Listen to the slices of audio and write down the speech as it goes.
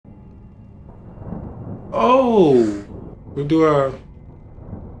Oh, we do our.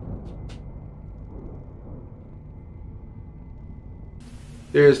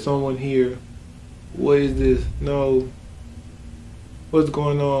 There's someone here. What is this? No. What's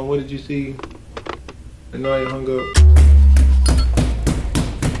going on? What did you see? And now you hung up.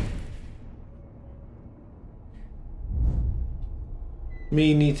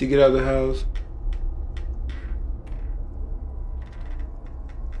 Me need to get out of the house.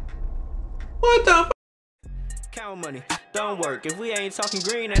 What the f? Count money, don't work. If we ain't talking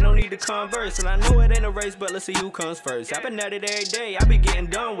green, I don't need to converse. And I know it ain't a race, but let's see who comes first. I've been at it every day, I be getting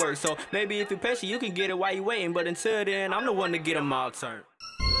done work. So maybe if you're patient, you can get it while you waiting. But until then, I'm the one to get them all turned.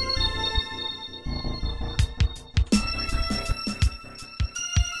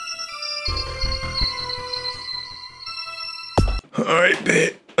 Alright,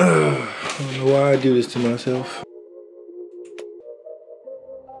 bet. I don't know why I do this to myself.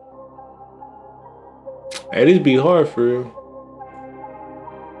 Hey, this be hard for real.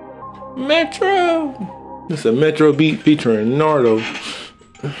 Metro! It's a Metro beat featuring Nardo.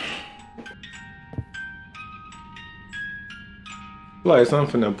 Like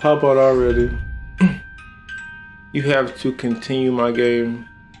something to pop out already. You have to continue my game.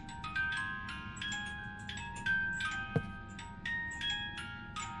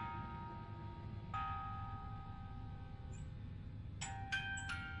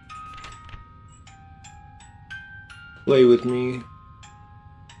 Play with me.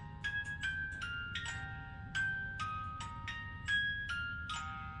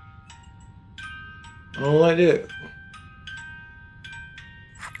 I don't like that.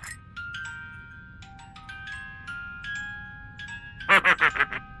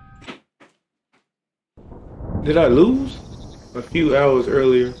 Did I lose? A few hours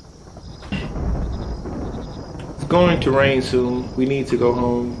earlier. It's going to rain soon. We need to go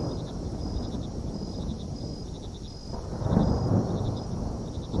home.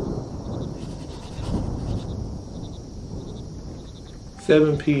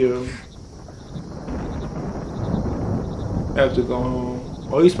 $7 p.m. I have to go home.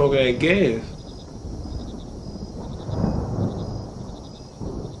 Oh, he's smoking that gas.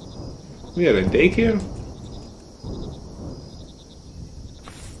 We had a daycare?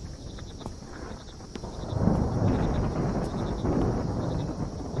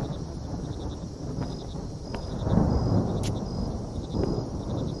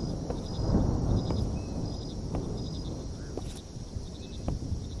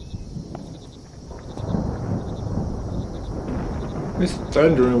 It's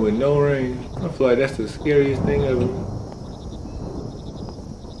thundering with no rain. I feel like that's the scariest thing ever.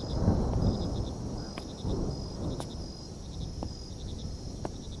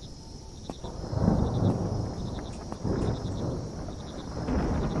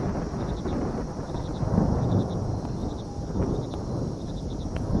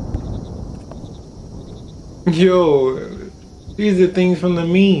 Yo, these are things from the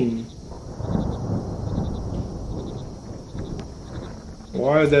meme.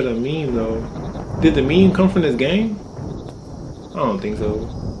 Why is that a meme though? Did the meme come from this game? I don't think so.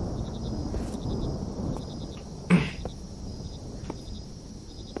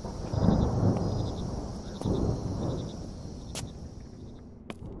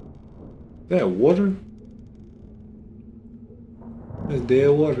 Is that water? That's dead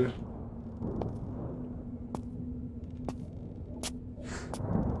water.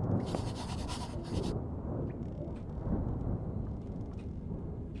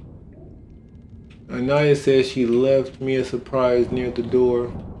 Anaya says she left me a surprise near the door.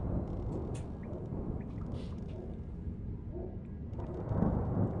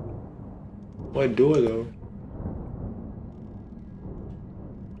 What door though?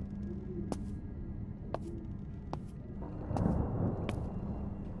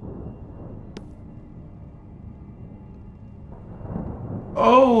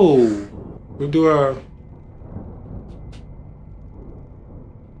 Oh! We do our...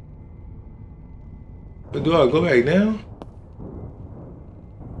 But do I go back down?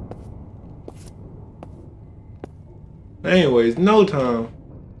 Anyways, no time.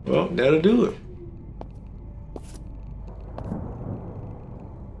 Well, that'll do it.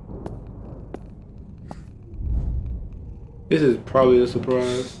 This is probably a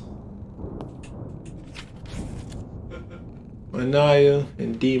surprise. Anaya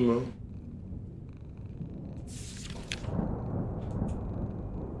and Dima.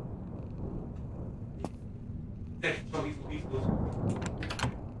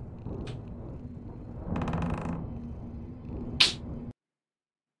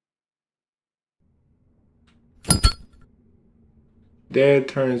 Dad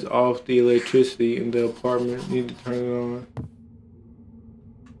turns off the electricity in the apartment. Need to turn it on.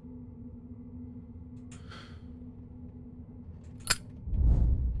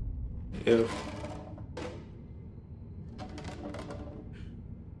 Yeah.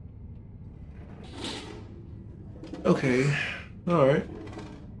 Okay. Alright.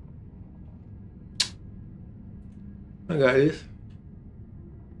 I got this.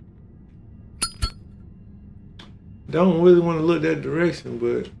 Don't really want to look that direction,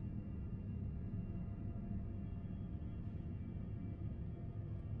 but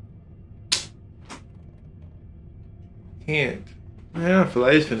can't. Man, I feel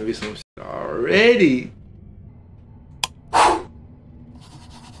like it's gonna be some shit already.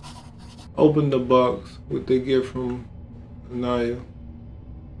 Open the box with the gift from Anaya.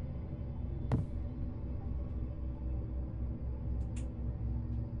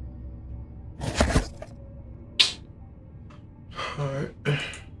 Alright.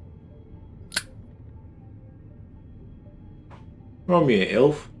 Want me an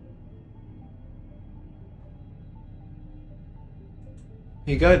elf?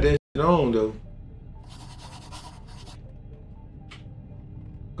 He got that shit on though.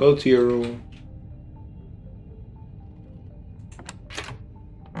 Go to your room.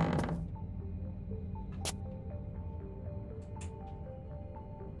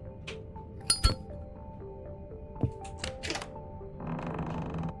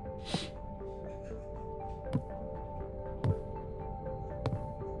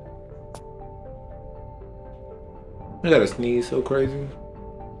 I gotta sneeze so crazy.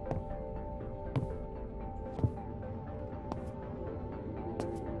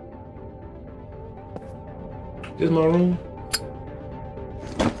 This is my room.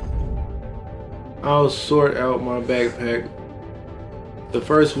 I'll sort out my backpack. The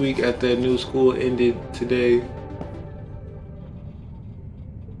first week at that new school ended today.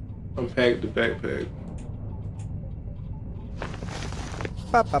 Unpack the backpack.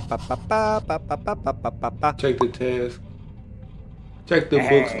 Check the task. Check the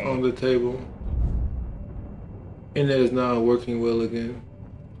books on the table. Internet is not working well again.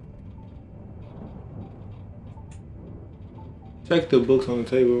 Check the books on the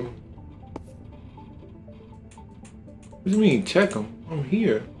table. What do you mean, check them? I'm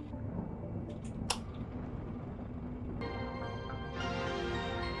here.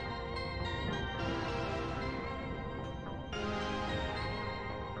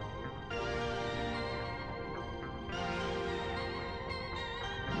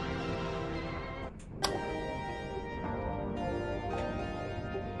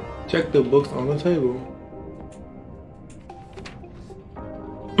 Check the books on the table.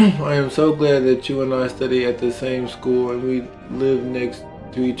 I am so glad that you and I study at the same school and we live next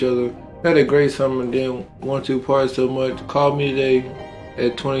to each other. Had a great summer and didn't want to part so much. Call me today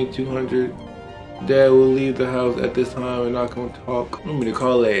at 2200. Dad will leave the house at this time and I can talk. I'm gonna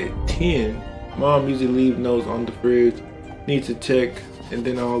call at 10. Mom usually leave notes on the fridge. Need to check and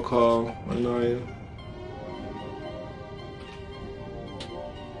then I'll call Anaya.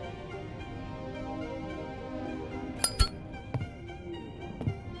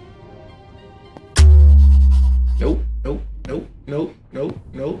 Nope, nope, nope, nope, nope,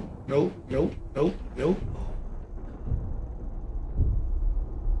 nope, nope, nope, nope, nope.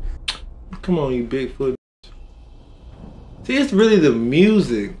 Come on, you Bigfoot. See, it's really the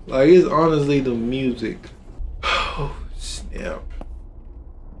music. Like, it's honestly the music. Oh, snap.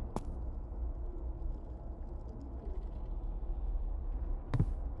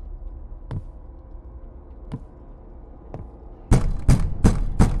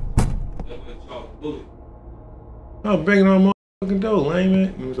 I'm breaking on my fucking door, lame man.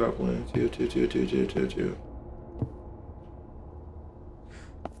 Let me stop playing. Chill, chill, chill, chill, chill, chill, chill.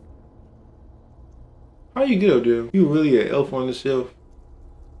 How you get up there? You really an elf on the shelf.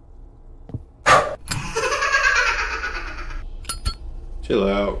 Chill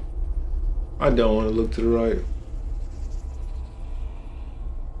out. I don't want to look to the right.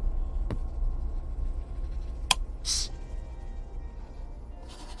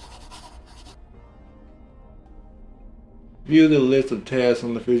 View the list of tasks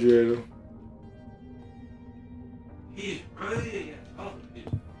on the refrigerator.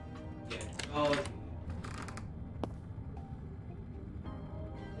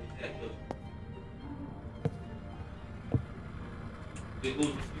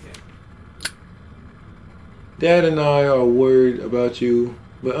 Dad and I are worried about you,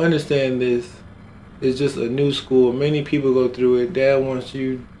 but understand this. It's just a new school. Many people go through it. Dad wants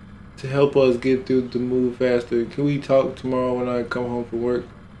you to help us get through the move faster. Can we talk tomorrow when I come home from work?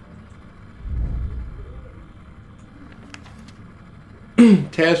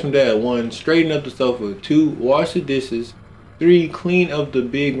 Task from Dad: 1. Straighten up the sofa. 2. Wash the dishes. 3. Clean up the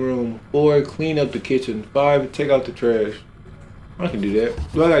big room. 4. Clean up the kitchen. 5. Take out the trash. I can do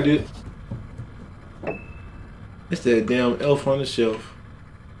that. Do I gotta do it? It's that damn elf on the shelf.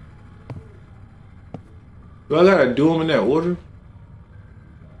 Do I gotta do them in that order?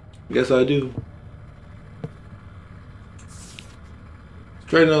 Guess I do.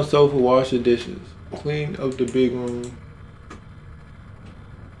 Straighten up the sofa. Wash the dishes. Clean up the big room.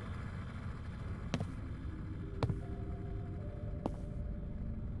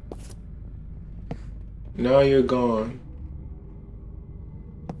 Now you're gone.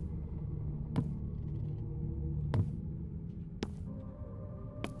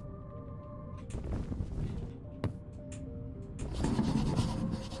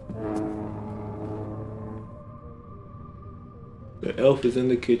 The elf is in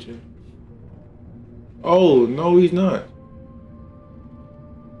the kitchen. Oh, no, he's not.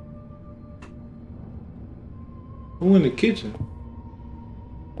 Who in the kitchen?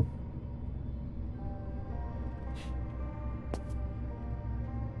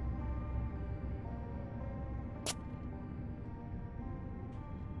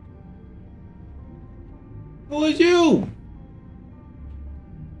 Who is you?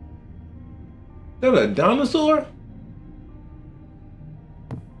 Is that a dinosaur?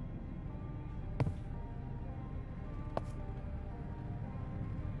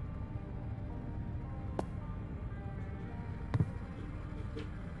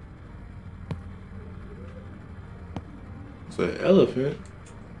 It's an elephant.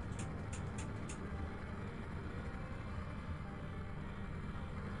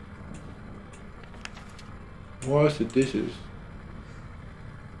 Wash the dishes.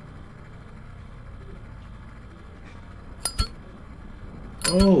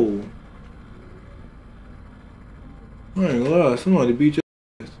 Oh. I ain't gonna lie, somebody beat your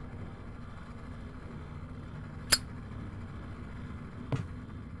ass.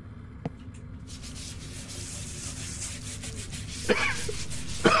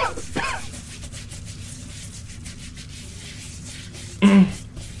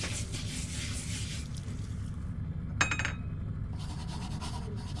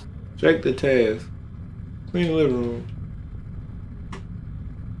 Check the task. Clean the living room.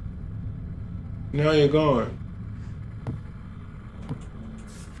 Now you're gone.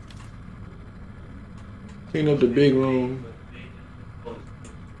 Clean up the big room.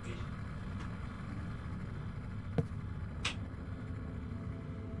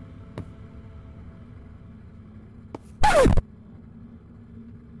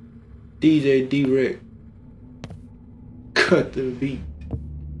 DJ D-Reck. Cut the beat.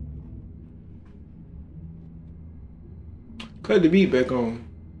 Cut the beat back on.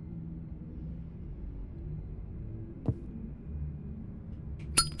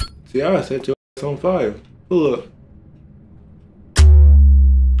 See, I set your ass on fire. Pull up.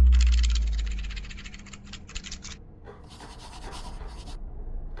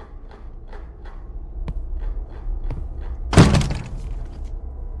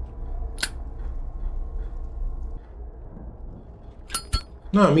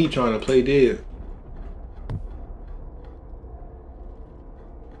 Not me trying to play dead.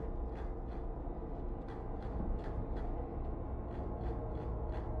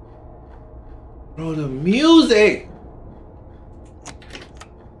 Bro, the music!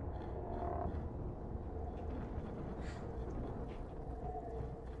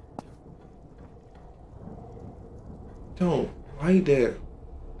 Don't like that.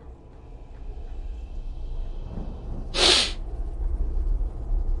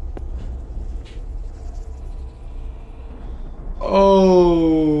 Oh.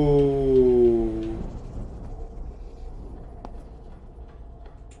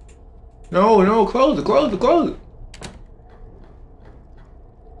 No, no, close it, close it, close it.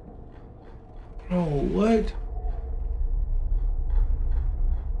 Bro, what?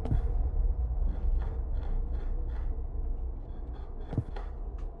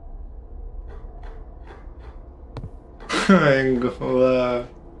 I ain't gonna lie.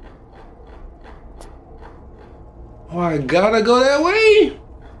 Oh, I gotta go that way?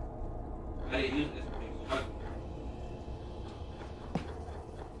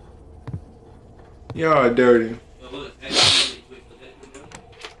 Y'all dirty.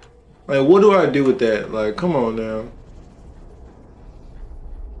 Like, what do I do with that? Like, come on now.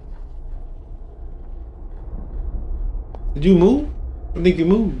 Did you move? I think you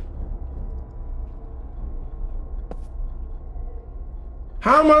moved.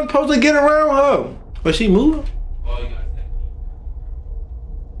 How am I supposed to get around her? Was she moving?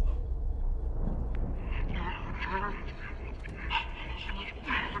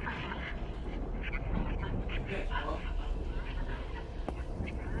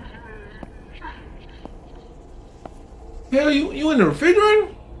 Hell, you in the refrigerator?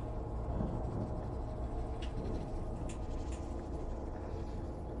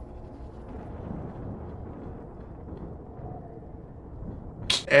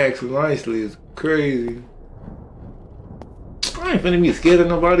 Acting nicely is crazy. I ain't finna be scared of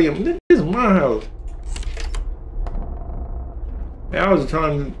nobody. This is my house. Hey, I was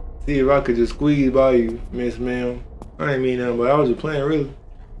trying to see if I could just squeeze by you, Miss Ma'am. I ain't mean nothing, but I was just playing really.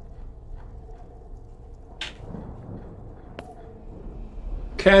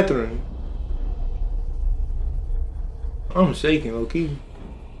 Catherine. I'm shaking, low key.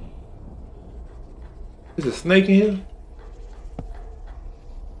 There's a snake in here?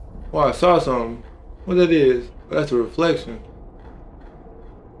 Oh, I saw something. What that is? Oh, that's a reflection.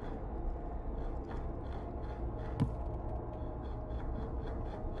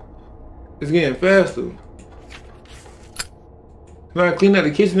 It's getting faster. Can I clean out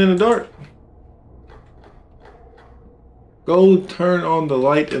the kitchen in the dark? Go turn on the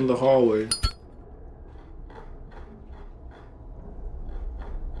light in the hallway. It's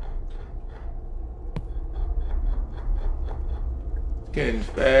getting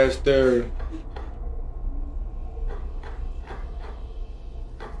faster.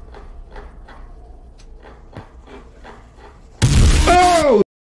 Oh!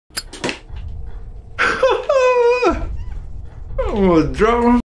 I'm gonna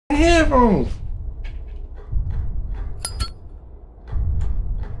drop my headphones.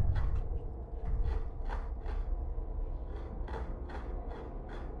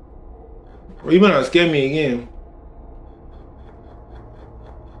 You better not scare me again.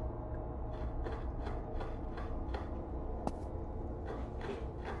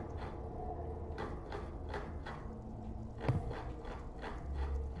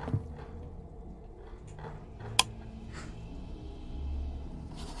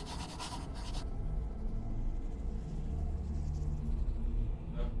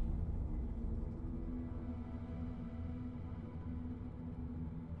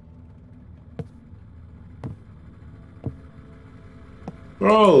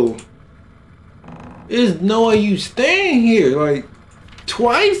 Bro, there's no way you staying here, like,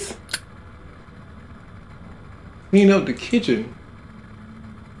 twice? Clean up the kitchen.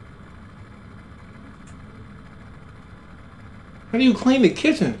 How do you clean the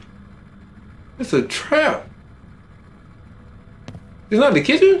kitchen? It's a trap. It's not the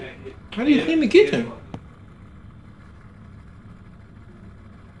kitchen? How do you clean the kitchen?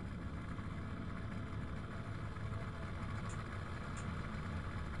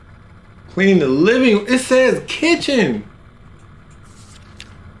 Clean the living. It says kitchen.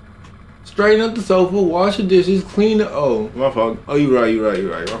 Straighten up the sofa, wash the dishes, clean the. Oh, my fault. Oh, you right.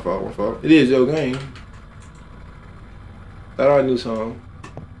 My fault. It is your game. Thought I knew something.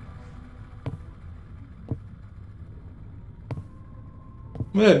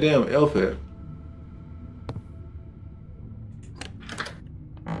 Where that damn elf at?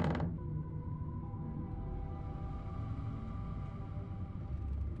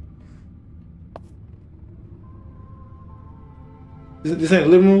 This ain't the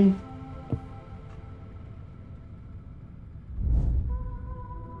living room?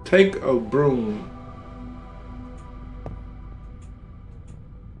 Take a broom.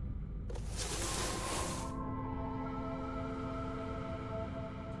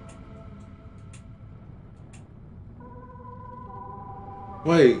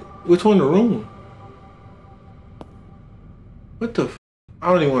 Wait, which one the room? What the f?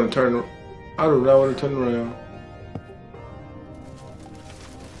 I don't even want to turn. I do not want to turn around.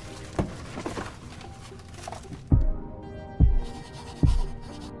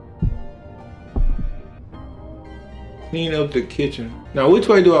 Clean up the kitchen. Now, which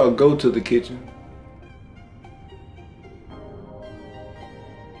way do I go to the kitchen?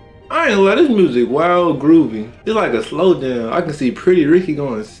 I ain't gonna lie, this music wild groovy. It's like a slow down. I can see Pretty Ricky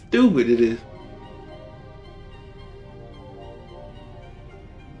going stupid to this.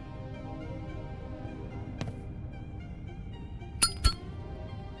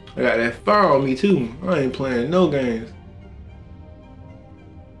 I got that fire on me too. I ain't playing no games.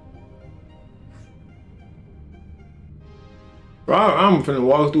 Bro, I'm finna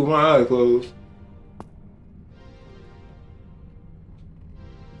walk through my eyes closed.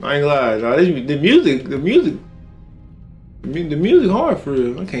 I ain't gonna lie, nah, the music hard for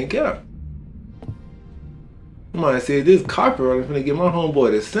real. I can't cap. I might say this copyright. I'm finna get my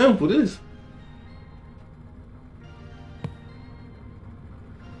homeboy to sample this.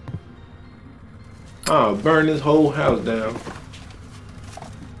 I'll burn this whole house down.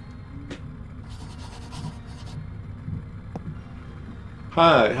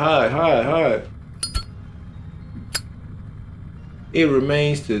 Hide. It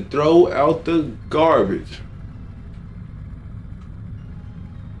remains to throw out the garbage.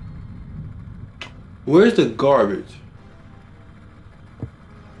 Where's the garbage?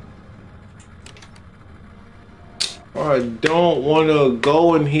 I don't want to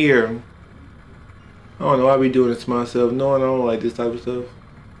go in here. I don't know why I be doing this to myself, knowing I don't like this type of stuff.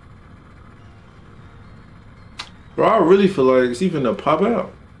 Bro, I really feel like it's even gonna pop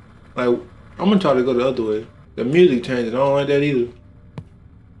out. Like, I'm gonna try to go the other way. The music changing, I don't like that either.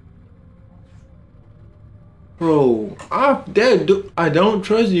 Bro, I don't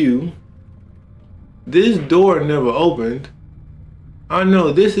trust you. This door never opened. I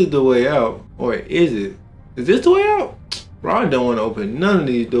know this is the way out. Or is it? Is this the way out? Bro, I don't want to open none of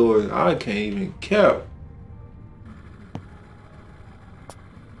these doors. I can't even cap.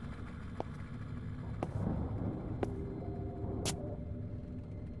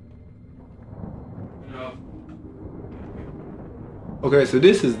 Okay, so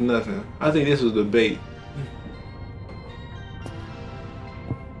this is nothing. I think this was the bait.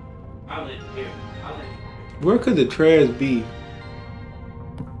 Where could the trash be?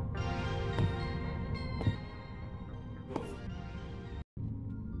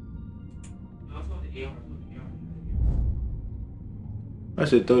 I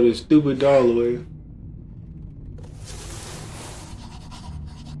should throw this stupid doll away.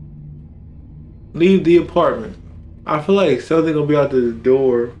 Leave the apartment. I feel like something gonna be out the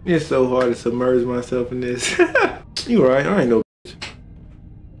door. It's so hard to submerge myself in this. You right, I ain't no bitch.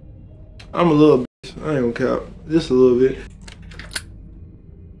 I'm a little bitch. I ain't gonna cap. Just a little bit.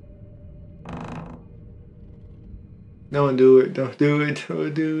 Don't do it. Don't do it.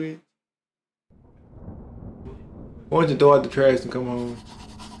 Don't do it. Why don't you throw out the trash and come home?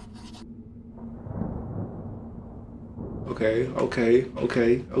 Okay, okay,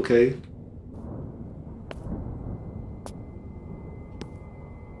 okay, okay.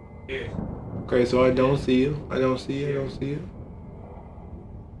 Okay, so I don't see you. I don't see you. I don't see you.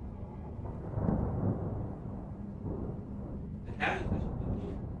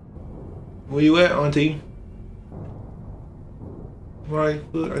 Where you at, Auntie? Right,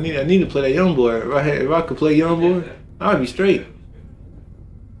 I need to play that young boy. If I could play young boy, I'd be straight.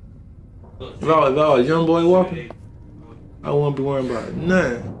 If I was a young boy walking, I wouldn't be worrying about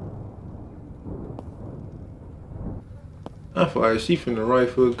nothing. I feel like she finna right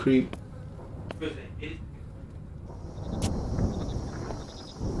foot creep.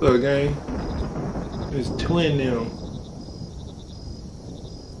 Look, gang. It's twin them.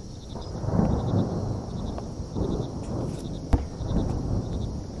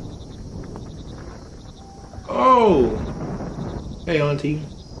 Oh! Hey, Auntie.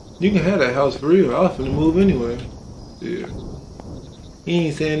 You can have that house for real. I was finna move anyway. Yeah. You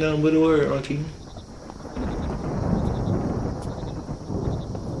ain't saying nothing but a word, Auntie.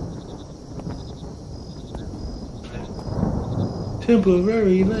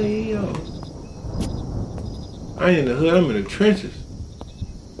 Temporary layout. I ain't in the hood, I'm in the trenches.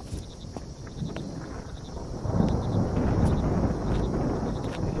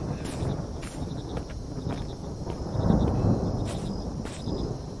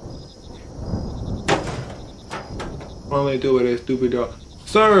 Why don't they do with that stupid dog?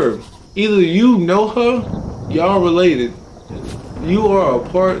 Sir, either you know her, y'all related, you are a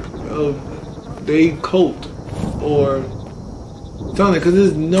part of they cult, or something, because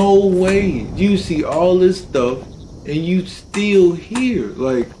there's no way you see all this stuff and you still here.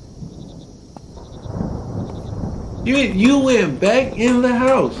 Like, you went back in the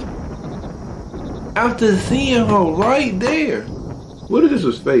house after seeing her right there. What if this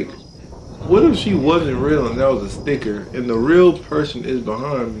was fake? What if she wasn't real and that was a sticker and the real person is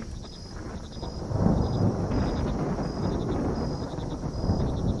behind me?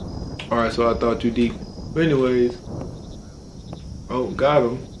 Alright, so I thought too deep. But anyways. Oh, got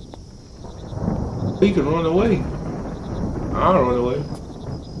him. He can run away. I'll run away.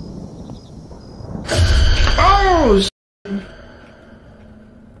 Oh,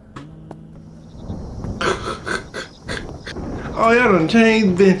 oh, y'all done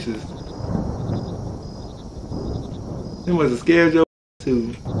changed benches. They must have scared your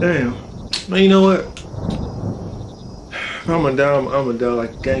too. Damn. Man, you know what? I'm a die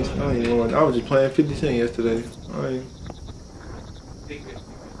like a gangster. I ain't even want. I was just playing 50 Cent yesterday. I ain't.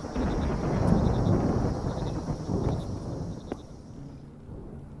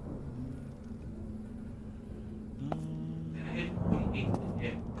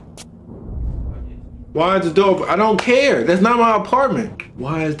 Why is the door? I don't care. That's not my apartment.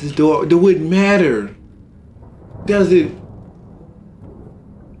 Why is this door? It wouldn't matter. Does it?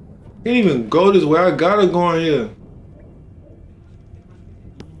 Can't even go this way. I gotta go in here.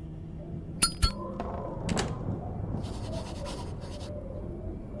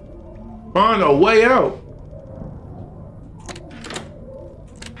 Find a way out.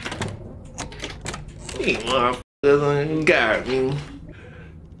 These motherfuckers got me.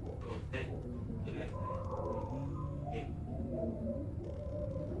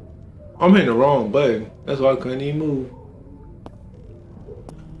 I'm hitting the wrong button. That's why I couldn't even move.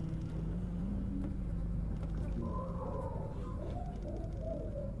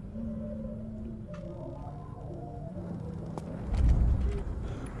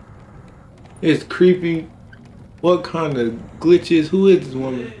 It's creepy. What kind of glitches? Who is this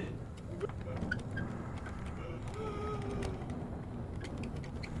woman?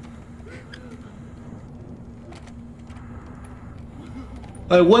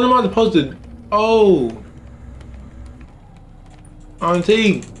 Like, what am I supposed to? Oh,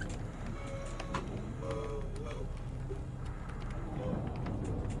 Auntie.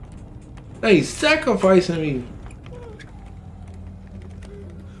 They sacrificing me.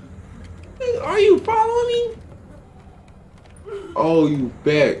 Are you following me? Oh, you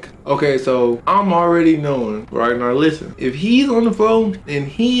back. Okay, so I'm already knowing. Right now, listen. If he's on the phone and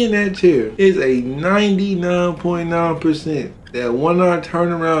he in that chair, it's a 99.9% that when I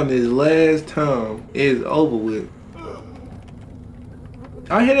turn around this last time, it's over with.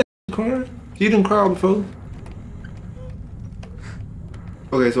 I hear that crying. She didn't cry before.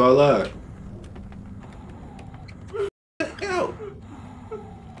 Okay, so I lied. Help.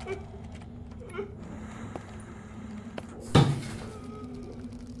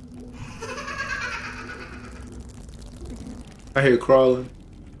 I hear crawling.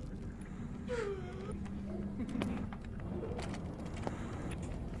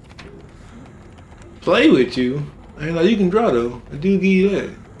 Play with you? I ain't like you can draw though. I do give you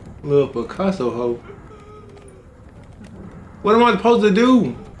that. Little Picasso hoe. What am I supposed to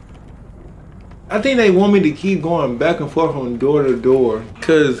do? I think they want me to keep going back and forth from door to door.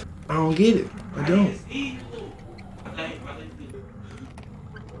 Cause I don't get it. I don't.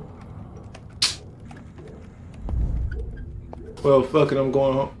 Well, fuck it, I'm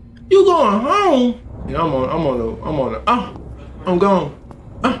going home. You going home? Yeah, I'm gone.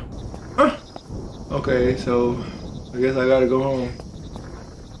 Okay, so I guess I gotta go home.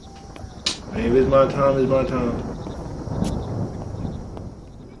 If it's my time, it's my time.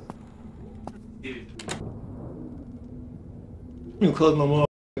 You can close my mouth.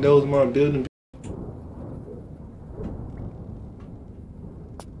 That was my building.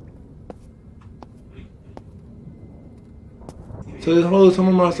 So this whole time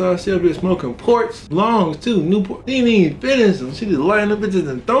I'm outside, she up here smoking ports, longs too, Newport. She didn't even finish them. She just lighting up bitches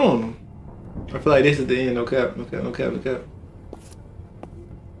and throwing them. I feel like this is the end. No cap, no cap, no cap, no cap.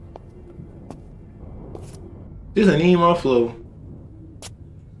 This ain't even my flow.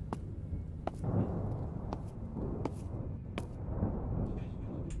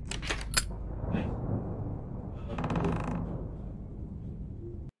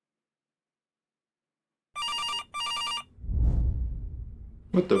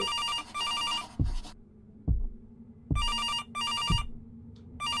 What the?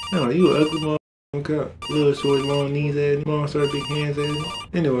 No, you ugly motherfucker. Little short, long knees ass, monster, big hands ass.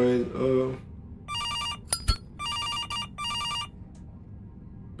 Anyways, the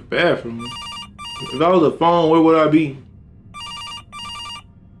bathroom. If I was a phone, where would I be?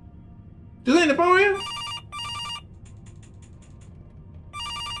 This ain't the phone here?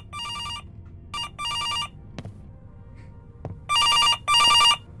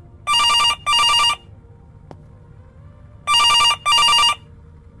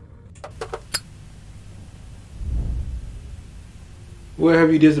 Where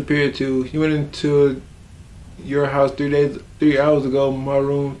have you disappeared to? You went into your house 3 hours ago. My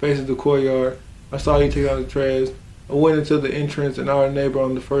room faces the courtyard. I saw you take out the trash. I went into the entrance and our neighbor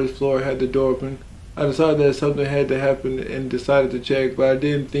on the first floor had the door open. I decided that something had to happen and decided to check, but I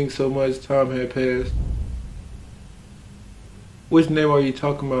didn't think so much time had passed. Which neighbor are you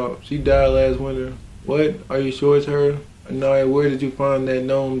talking about? She died last winter. What? Are you sure it's her? Anaya, where did you find that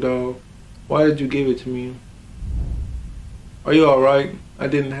gnome doll? Why did you give it to me? Are you alright? I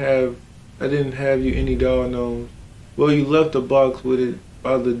didn't have you any doll gnomes. Well, you left a box with it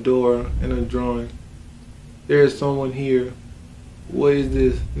by the door and a drawing. There is someone here. What is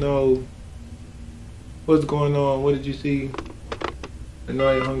this? No. What's going on? What did you see? And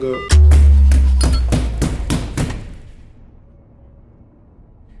now you hung up.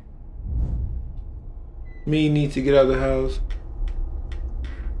 Me need to get out of the house.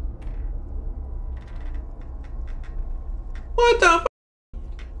 What the f?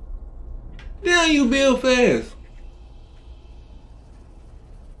 Damn, you build fast.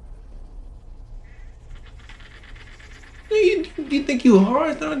 You think you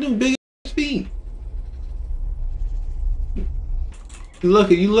hard? It's not do big feet. You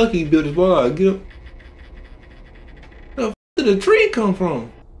lucky you built this wall out. Get up. Where the f did the tree come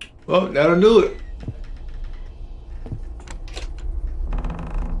from? Well, that'll do it.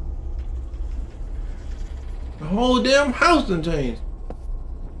 The whole damn house done changed.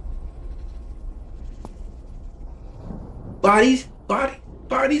 Bodies,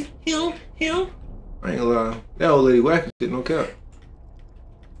 him. I ain't gonna lie. That old lady whacking shit, no cap.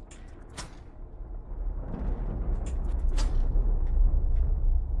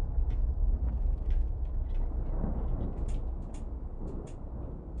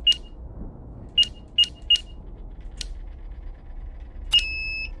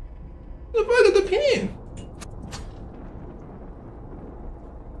 The fuck is the pen?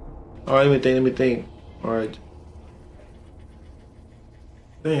 Alright, let me think. Alright.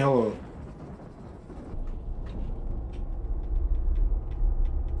 Dang, hold on.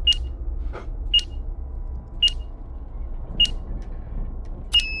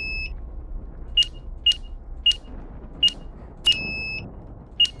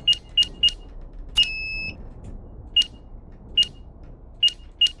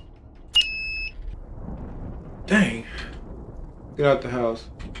 Dang. Get out the house.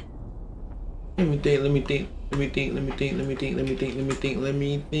 Let me think.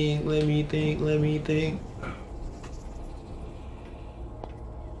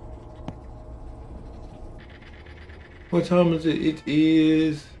 What time is it?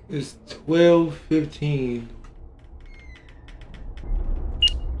 It's 12:15.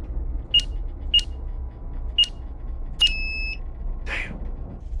 Damn.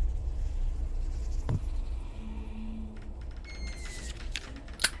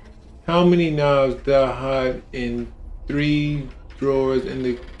 How many knives did I hide in 3 drawers in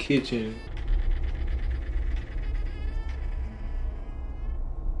the kitchen?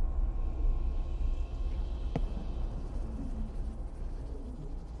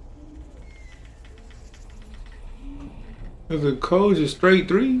 Is the code just straight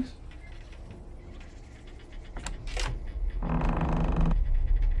 3s?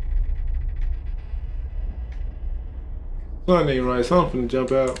 Something ain't right. Something finna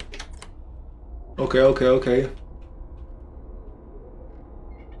jump out. Okay.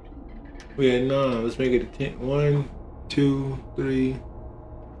 We had 9. Let's make it a 10. 1, 2, 3,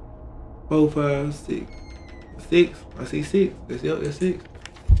 4, 5, 6. 6. I see 6. That's 6.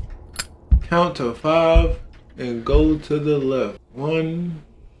 Count to 5 and go to the left. 1,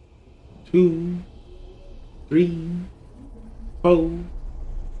 2, 3, 4,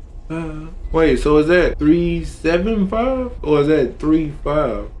 5. Wait, so is that 3, 7, 5? Or is that 3,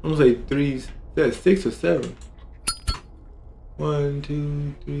 5? I'm gonna say 3. Is that 6 or 7? 1,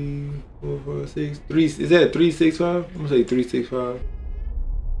 2, 3, 4, 5, 6. 3. Is that 3, 6, 5? I'm gonna say 3, 6, 5.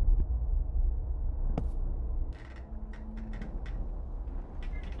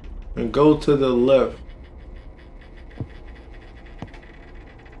 And go to the left.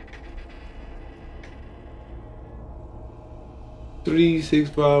 3, 6,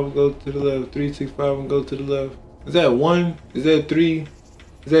 5, go to the left. 3, 6, 5, and go to the left. Is that 1? Is that 3?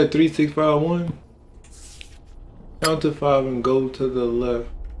 Is that 3, 6, 5, 1? Count to 5 and go to the left.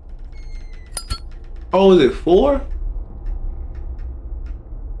 Oh, is it 4?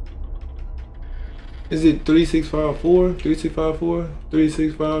 Is it 3, 6, 5, 4? 3, 6, 5, 4? 3,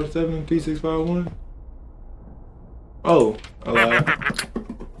 6, 5, 7? 3, 6, 5, 1? Oh, I lied.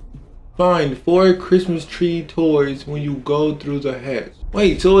 Find 4 Christmas tree toys when you go through the hatch.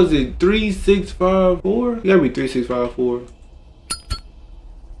 Wait, so is it 3, 6, 5, 4? It gotta be 3, 6, 5, 4.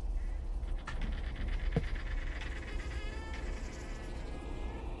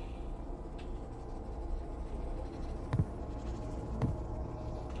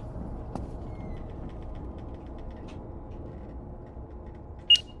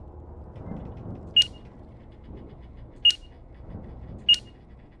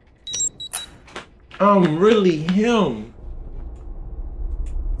 I'm really him.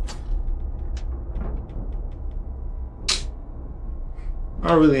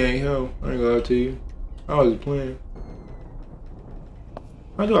 I really ain't him. I ain't gonna lie to you. I was just playing.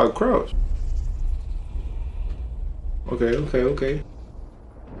 How do I crouch? Okay.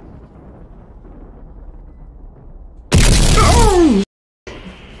 Oh!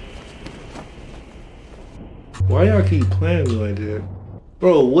 Why y'all keep playing me like that?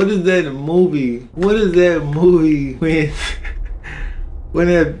 Bro, what is that movie? What is that movie when when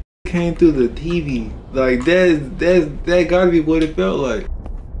that came through the TV? Like that gotta be what it felt like.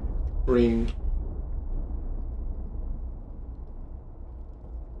 Ring.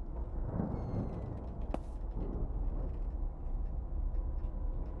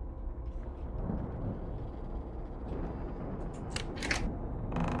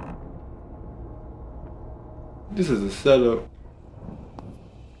 This is a setup.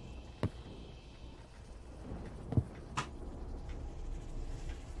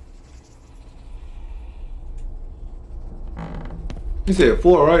 You said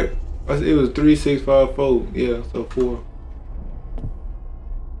 4, right? It was 3, 6, 5, 4. Yeah, so 4.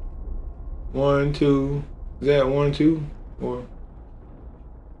 1, 2. Is that 1, 2? Or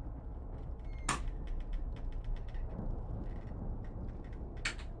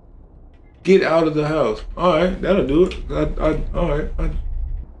get out of the house. All right, that'll do it. All right.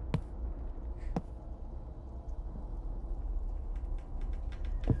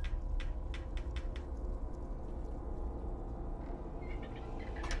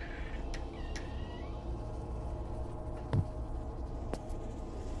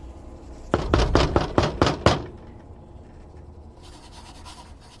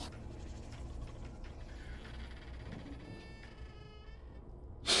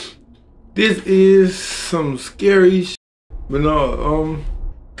 This is some scary shit. But no,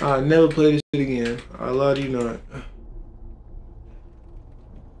 I'll never play this shit again. I lie to you not.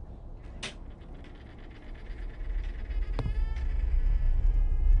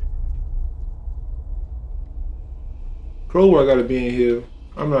 Crowbar gotta be in here.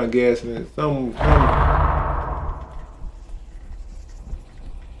 I'm not gassing it. Some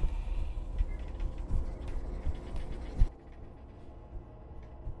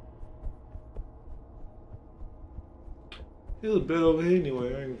it was better over here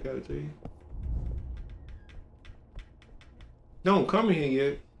anyway, I ain't gotta tell you. Don't come in here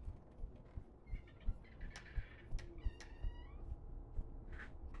yet.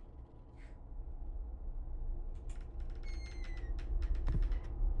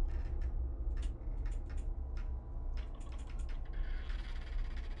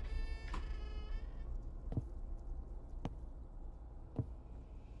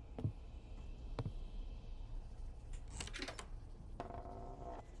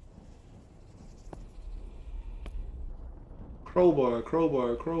 Crowbar.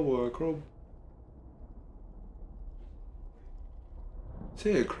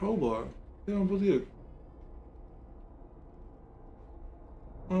 Said crowbar. I don't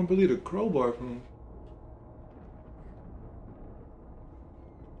believe the crowbar from.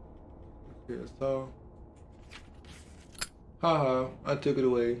 Okay, so. Haha, I took it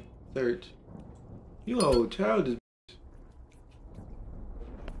away. Search. You old childish.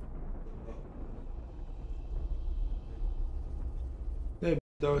 That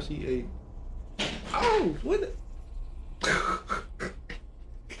dog she ate. Oh, what the?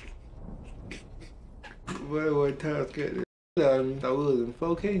 What time scared the out of me? I was in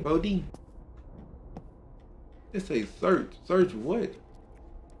 4K, 4D. It say search. Search what?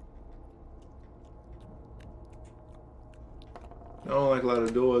 I don't like a lot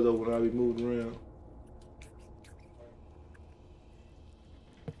of doors open when I be moving around.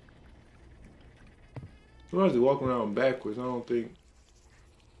 I'm actually walking around backwards, I don't think.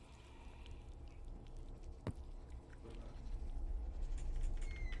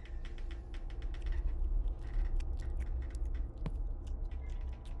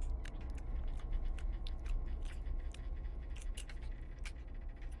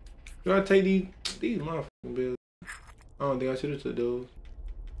 Should I take these motherfucking bills? I don't think I should have took those.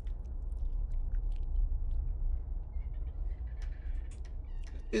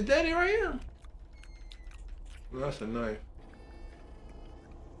 Is that it right here? Well, that's a knife.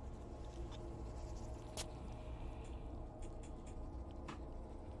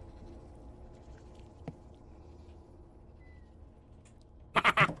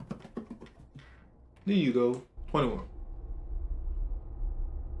 There you go. 21.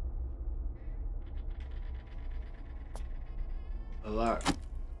 A lot.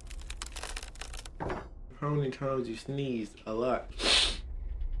 How many times you sneezed? A lot.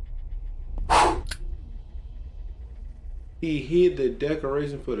 He hid the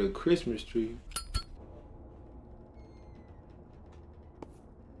decoration for the Christmas tree.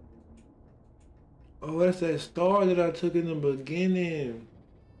 Oh, that's that star that I took in the beginning.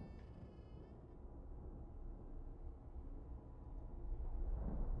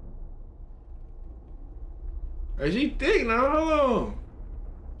 Hey, she thick now, hold on.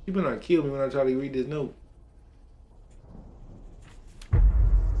 She better not kill me when I try to read this note. I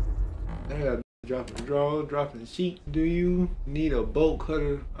got dropping drawers, dropping sheets. Do you need a bolt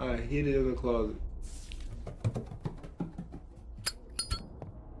cutter? I hid it in the closet.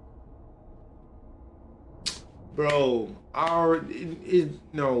 Bro, I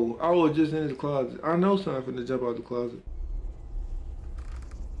was just in the closet. I know something to jump out the closet.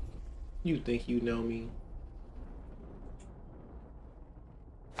 You think you know me?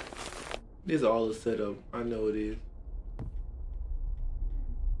 This all a setup. I know it is.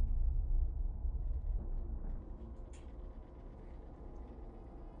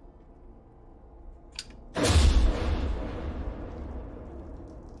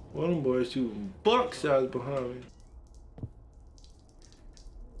 One of them boys shooting buckshots behind me.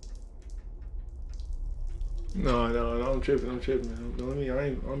 No, I'm tripping. I'm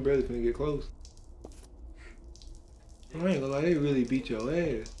barely finna get close. I ain't gonna lie, they really beat your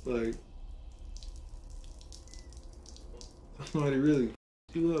ass. Like, somebody really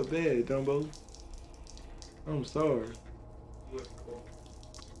f***ed you up bad, Dumbo. I'm sorry.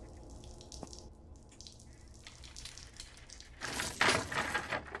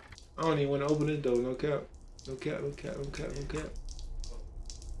 I don't even want to open this door, no cap. No cap.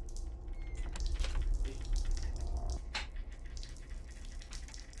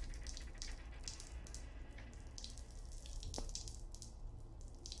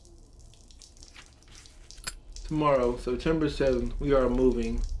 Tomorrow, September 7th, we are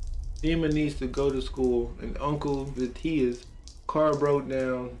moving. Demon needs to go to school, and Uncle Vitia's car broke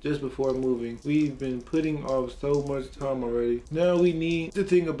down just before moving. We've been putting off so much time already. Now we need to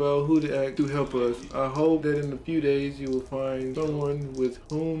think about who to act to help us. I hope that in a few days you will find someone with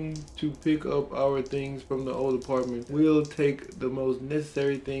whom to pick up our things from the old apartment. We'll take the most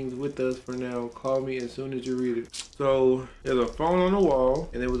necessary things with us for now. Call me as soon as you read it. So there's a phone on the wall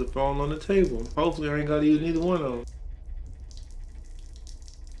and there was a phone on the table. Hopefully I ain't gotta use neither one of them.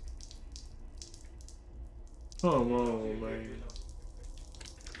 Come on, man.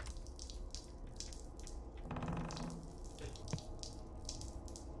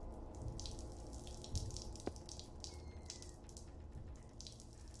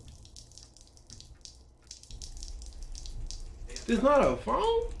 It's not a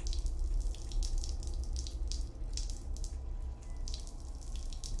phone?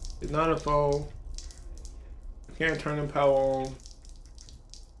 It's not a phone. I can't turn the power on.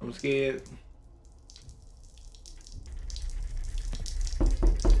 I'm scared.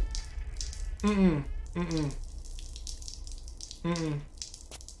 I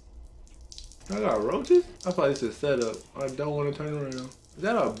got roaches? I thought this is set up. I don't want to turn around. Is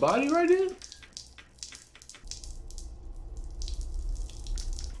that a body right there?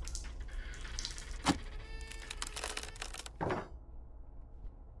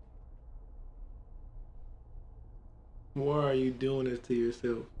 Why are you doing this to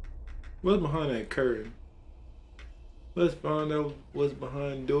yourself? What's behind that curtain? Let's find out what's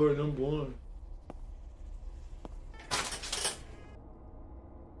behind door number 1.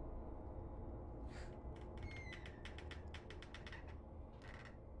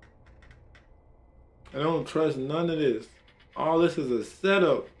 I don't trust none of this. All this is a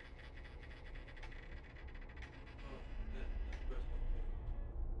setup.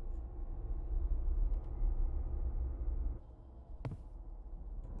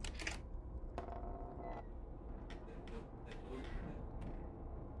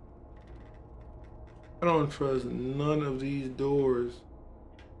 I don't trust none of these doors.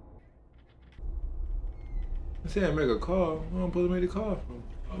 I say I make a call. Where am I supposed to make the call from?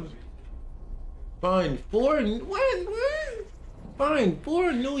 Find 4 what? Find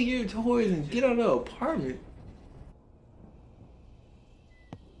 4 New Year toys and get out of the apartment.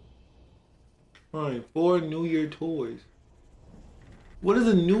 Find 4 New Year toys. What is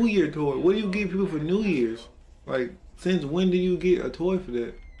a New Year toy? What do you give people for New Year's? Like, since when do you get a toy for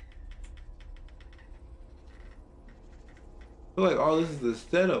that? I feel like all this is a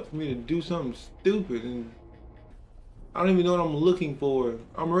setup for me to do something stupid, and I don't even know what I'm looking for.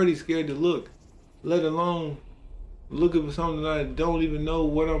 I'm already scared to look, let alone looking for something that I don't even know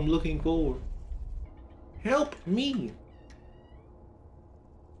what I'm looking for. Help me.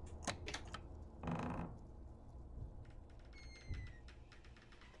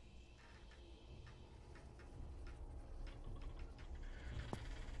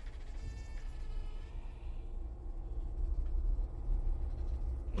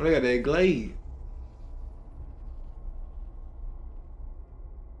 I got that glade.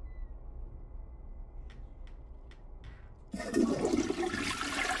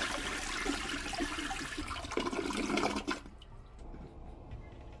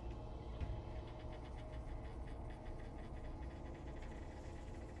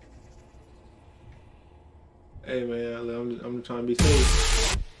 Hey man, I'm trying to be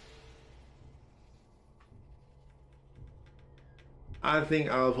safe. I think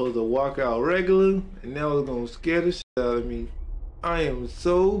I was supposed to walk out regular, and that was gonna scare the shit out of me. I am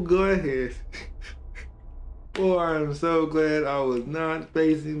so glad. Boy, I am so glad I was not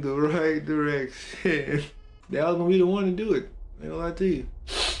facing the right direction. That was gonna be the one to do it. I ain't gonna lie to you.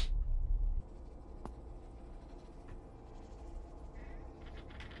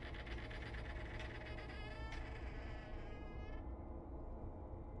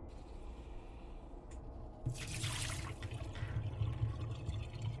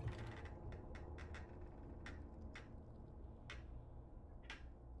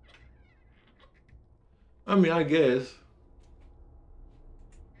 I mean, I guess.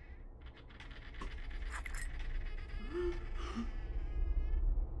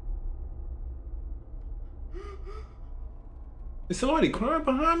 Is somebody crying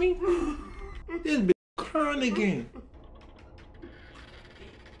behind me? This bitch crying again.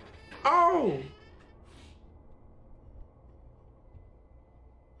 Oh!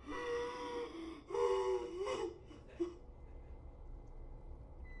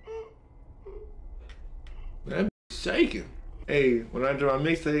 That bitch shaking. Hey, when I draw a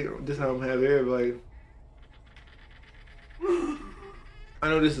mixtape, this how I'm gonna have everybody. I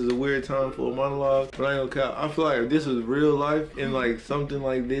know this is a weird time for a monologue, but I ain't gonna cap. I feel like if this was real life and like something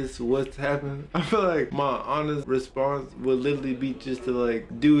like this was to happen, I feel like my honest response would literally be just to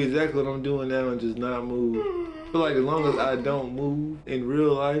like do exactly what I'm doing now and just not move. I feel like as long as I don't move in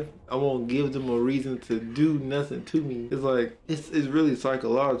real life, I won't give them a reason to do nothing to me. It's like it's really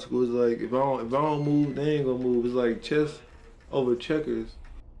psychological. It's like if I don't move, they ain't gonna move. It's like chess over checkers.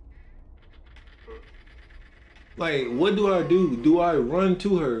 Like, what do I do? Do I run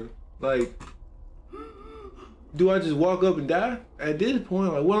to her? Like, do I just walk up and die? At this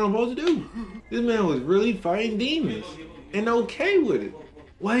point, like, what am I supposed to do? This man was really fighting demons and okay with it.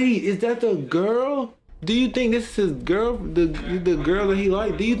 Wait, is that the girl? Do you think this is his girl? The girl that he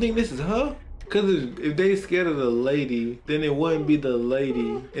liked? Do you think this is her? Because if they scared of the lady, then it wouldn't be the lady.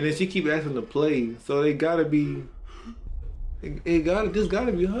 And then she keep asking to play. So they gotta be, this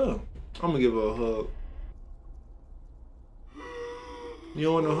gotta be her. I'm gonna give her a hug. You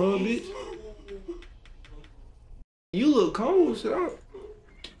don't want no hug, bitch? You look cold, shut up.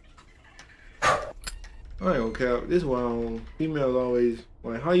 I ain't gonna cap. This is why females always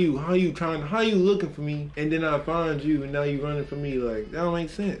like how you looking for me and then I find you and now you running for me. Like that don't make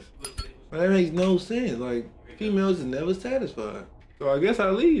sense. Like, that makes no sense. Like females is never satisfied. So I guess I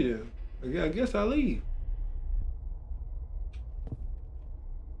leave then. I guess I leave.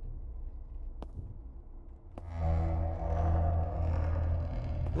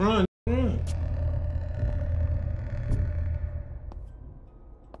 Run, run.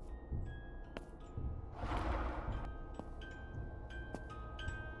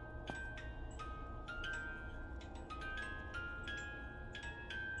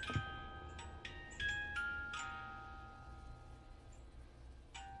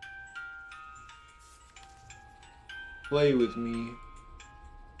 Play with me.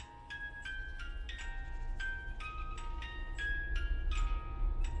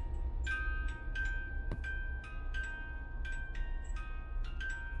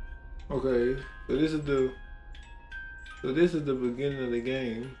 Okay, so this is the beginning of the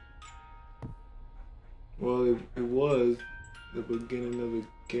game. Well, it was the beginning of the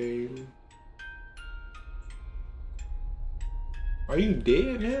game. Are you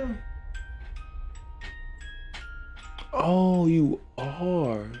dead now? Oh, you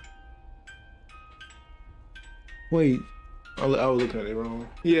are. Wait, I was looking at it wrong.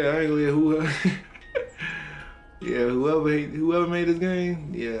 Yeah, I ain't gonna let whoever. Yeah, whoever made this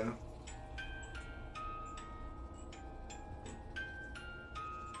game. Yeah.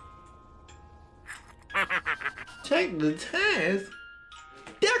 Check the task.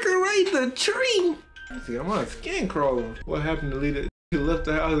 Decorate the tree. See, I'm on skin crawling. What happened to leader? He left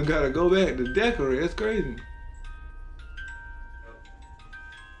the house and gotta go back to decorate. That's crazy.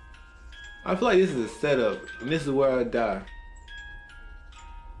 I feel like this is a setup, and this is where I die.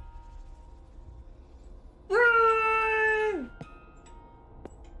 Run!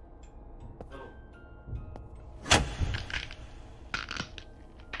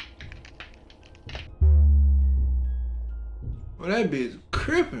 Well, that bitch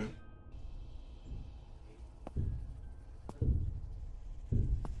crippin'.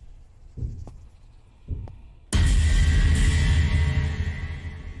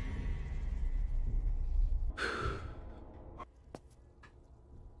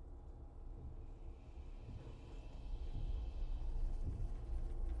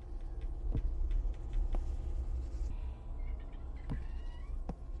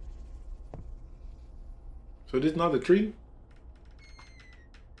 So this not the tree?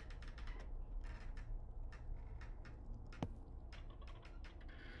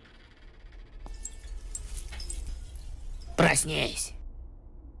 Проснись.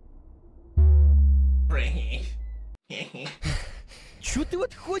 Чё ты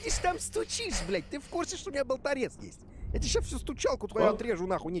вот ходишь там стучишь, блядь? Ты в курсе, что у меня болторез есть? Я тебе сейчас всю стучалку твою отрежу,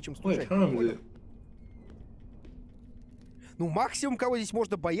 нахуй, нечем стучать. Ну, максимум, кого здесь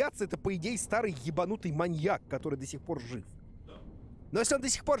можно бояться, это, по идее, старый ебанутый маньяк, который до сих пор жив. Но если он до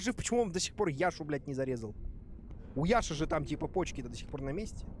сих пор жив, почему он до сих пор Яшу, блядь, не зарезал? У Яши же там, типа, почки-то до сих пор на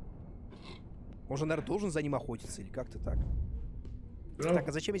месте. Он же, наверное, должен за ним охотиться или как-то так. Так,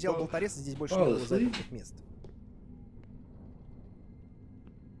 а зачем я сделал болторез? Здесь больше не было запертых мест.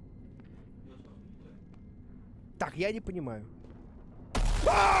 Так, я не понимаю.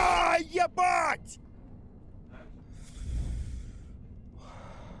 Ебать!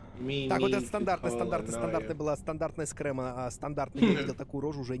 Так, вот это стандартная была стандартная скрэма, а стандартный я видел такую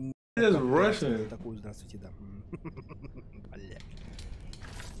рожу уже не... Такую, здравствуйте, да. Бля.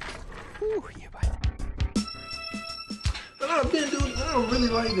 Ух, ебать. I don't really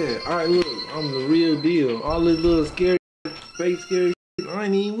like that. Alright, look, I'm the real deal. All this little scary, fake scary shit, I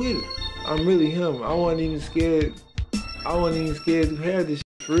ain't even with it. I'm really him. I wasn't even scared. I wasn't even scared to have this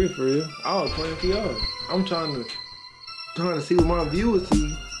shit for real. I was playing for y'all. I'm trying to see what my viewers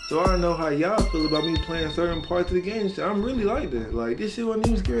see, so I know how y'all feel about me playing certain parts of the game. I'm really like that. Like, this shit wasn't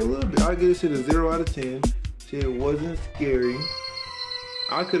even scary a little bit. I give this shit a 0 out of 10. Shit wasn't scary.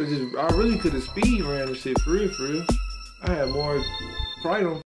 I really could have speed ran this shit for real. I had more fright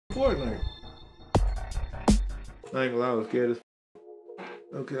on Fortnite. I ain't gonna lie, I was scared as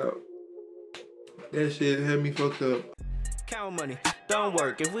okay. That shit had me fucked up. Count money, don't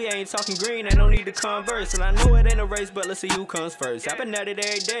work. If we ain't talking green, ain't no need to converse. And I know it ain't a race, but let's see who comes first. I've been at it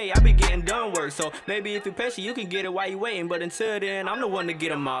every day, I be getting done work. So maybe if you're patient, you can get it while you waiting. But until then, I'm the one to get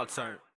them all turned.